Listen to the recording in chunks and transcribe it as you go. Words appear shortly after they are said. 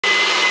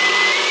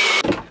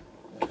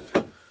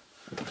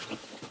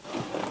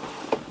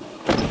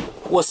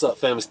What's up,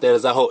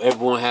 FAMILYSTEADers? I hope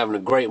everyone having a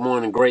great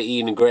morning, great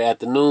evening, great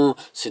afternoon.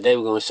 Today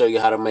we're going to show you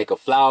how to make a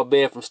flower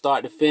bed from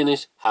start to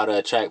finish, how to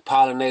attract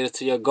pollinators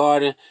to your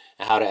garden,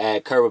 and how to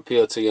add curb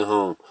appeal to your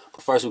home.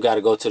 But first we got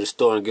to go to the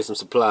store and get some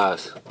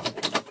supplies.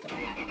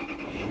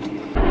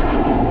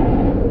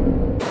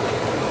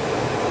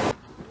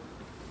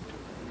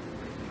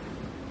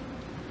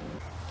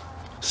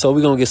 So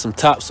we're going to get some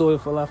topsoil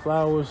for our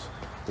flowers.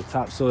 The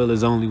topsoil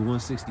is only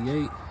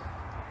 $168.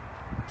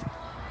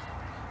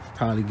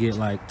 Probably get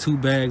like 2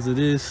 bags of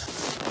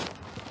this.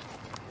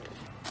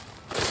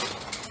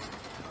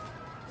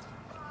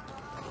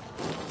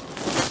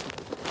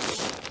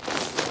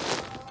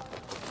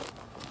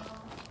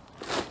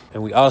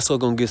 And we also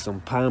gonna get some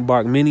pine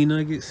bark mini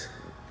nuggets.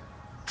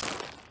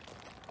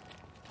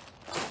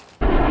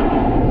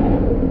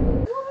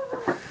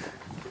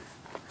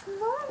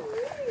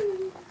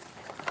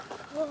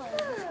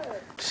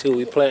 Should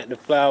we plant the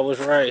flowers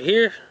right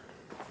here?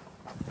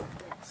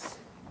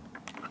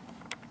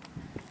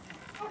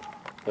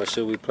 Or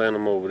should we plant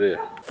them over there?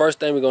 First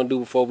thing we're gonna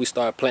do before we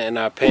start planting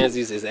our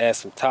pansies is add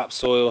some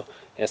topsoil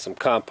and some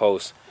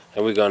compost.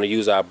 And we're gonna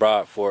use our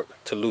Broadfork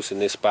to loosen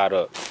this spot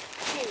up.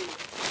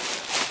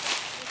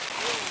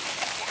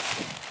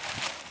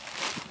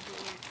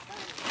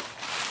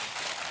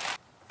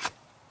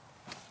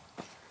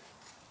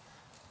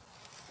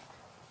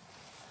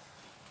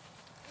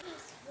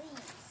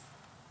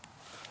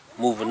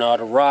 Moving all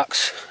the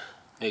rocks.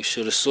 Make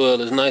sure the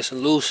soil is nice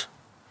and loose.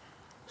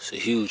 It's a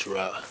huge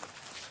rock.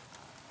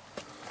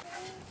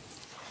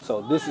 So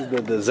this is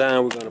the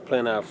design we're gonna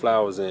plant our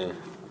flowers in.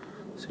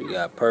 So you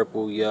got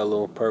purple,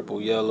 yellow,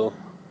 purple, yellow.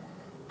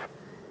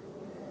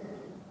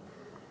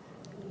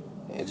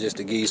 And just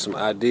to give you some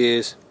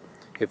ideas,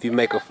 if you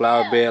make a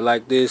flower bed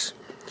like this,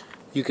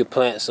 you can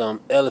plant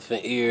some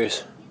elephant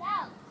ears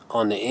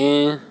on the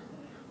end.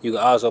 You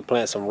can also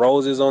plant some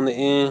roses on the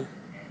end.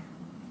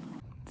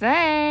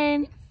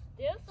 Zane,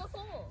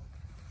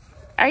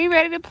 are you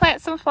ready to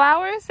plant some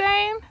flowers,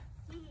 Zane?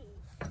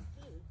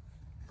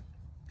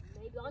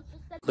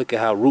 Look at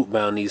how root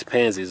bound these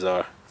pansies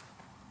are.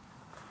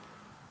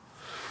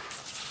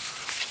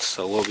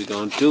 So what we're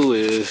gonna do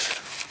is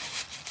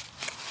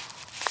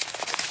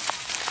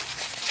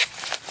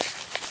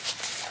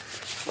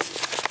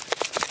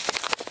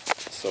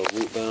so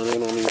root bound, they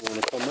don't even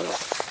want to come out.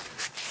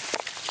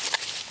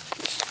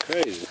 It's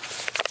crazy.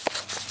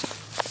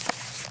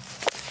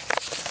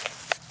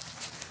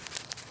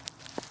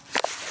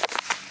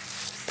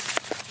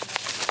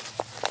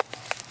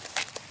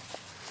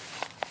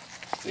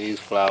 These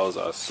flowers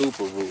are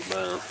super root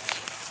bound.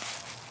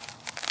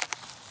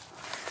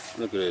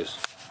 Look at this.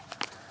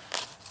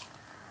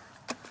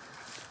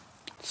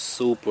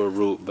 Super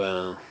root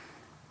bound.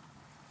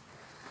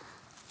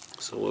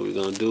 So what we're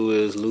gonna do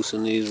is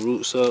loosen these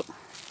roots up.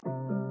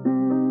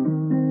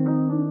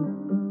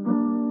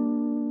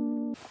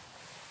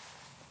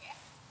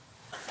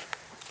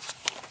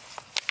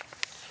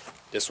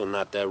 This one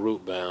not that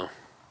root bound.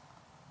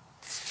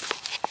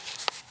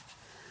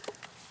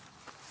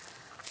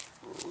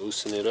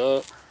 Loosen it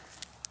up.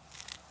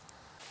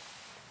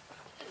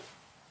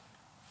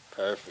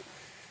 Perfect.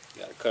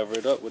 You gotta cover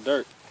it up with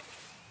dirt.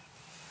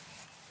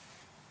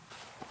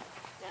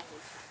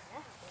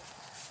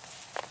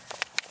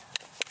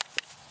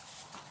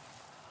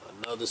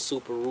 Another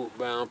super root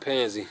bound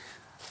pansy.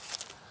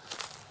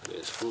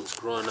 There's roots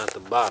growing at the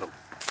bottom.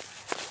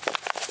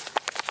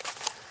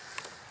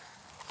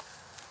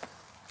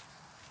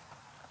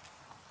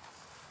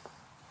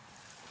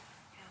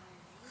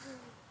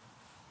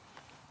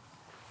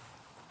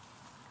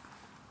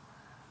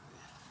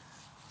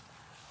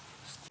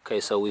 Okay,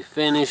 so we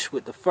finished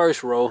with the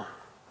first row.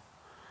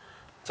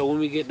 So when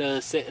we get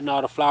done setting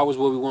all the flowers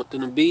where we want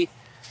them to be,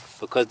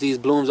 because these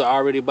blooms are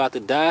already about to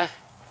die,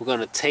 we're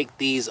gonna take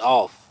these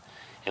off.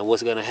 And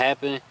what's gonna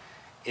happen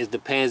is the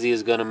pansy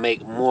is gonna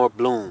make more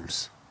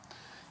blooms.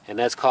 And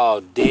that's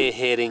called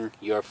deadheading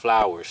your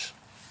flowers.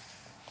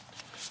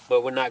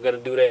 But we're not gonna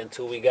do that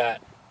until we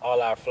got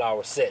all our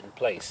flowers set in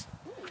place,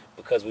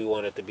 because we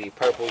want it to be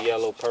purple,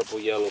 yellow, purple,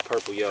 yellow,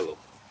 purple, yellow.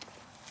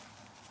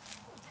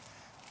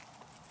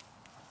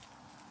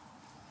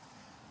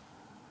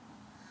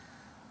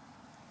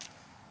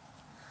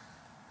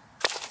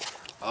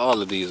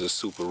 All of these are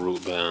super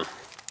root bound.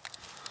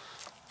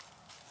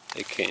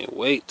 They can't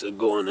wait to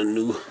go in a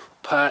new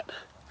pot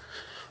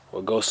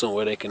or go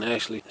somewhere they can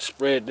actually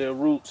spread their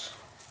roots.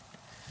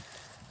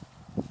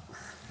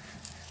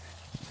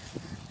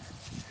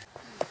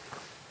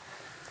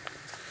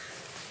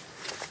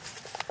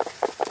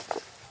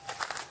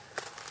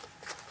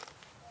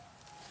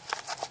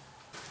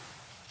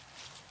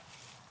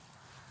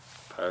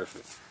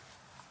 Perfect.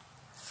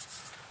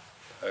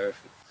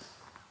 Perfect.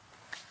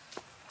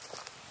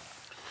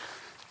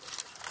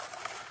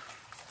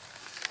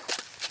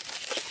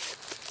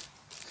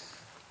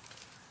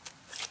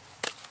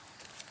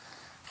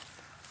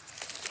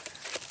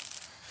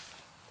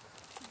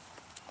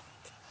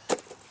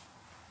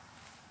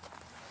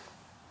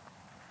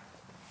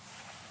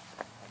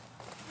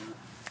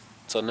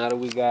 So now that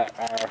we got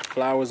our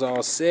flowers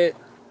all set,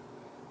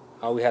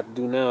 All we have to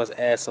do now is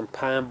add some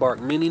pine bark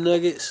mini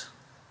nuggets.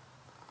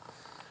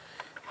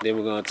 Then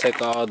we're gonna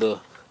take all the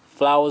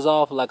flowers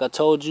off like I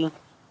told you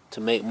to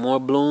make more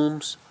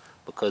blooms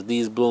because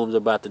these blooms are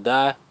about to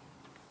die.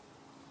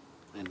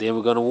 And then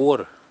we're gonna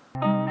water.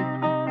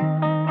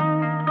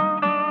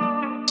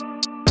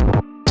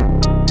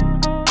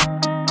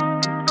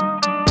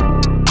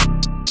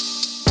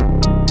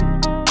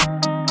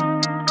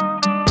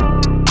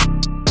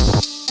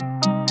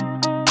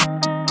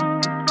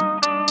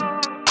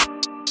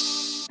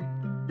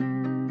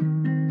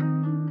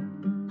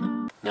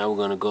 Now we're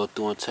gonna go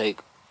through and take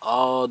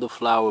all the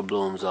flower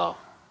blooms off.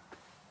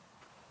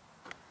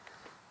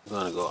 We're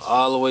gonna go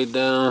all the way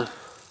down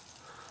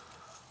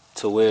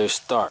to where it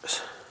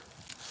starts.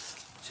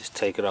 Just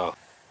take it off.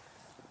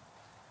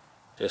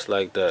 Just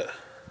like that.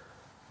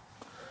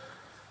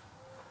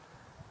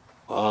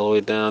 All the way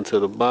down to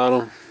the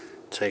bottom,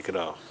 take it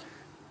off.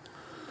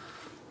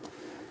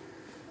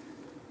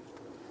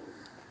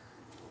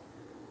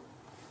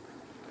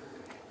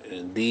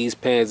 And these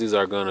pansies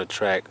are gonna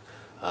attract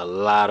a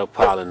lot of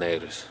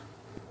pollinators.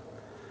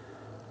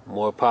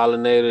 More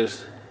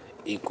pollinators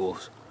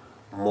equals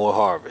more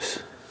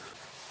harvest.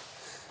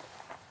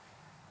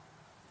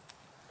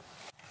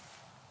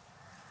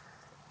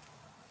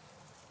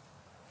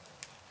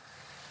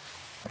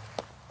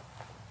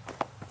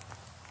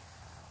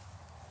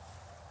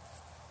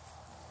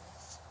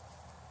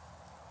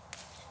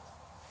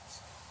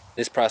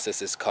 This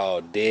process is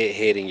called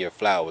deadheading your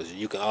flowers.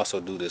 You can also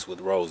do this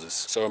with roses.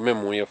 So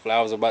remember, when your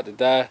flowers are about to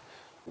die,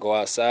 go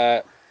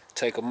outside,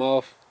 take them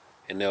off,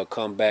 and they'll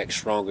come back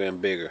stronger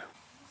and bigger.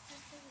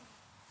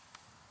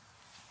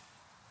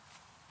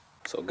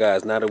 So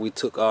guys, now that we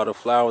took all the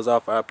flowers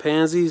off our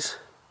pansies,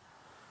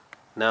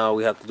 now all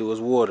we have to do is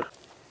water.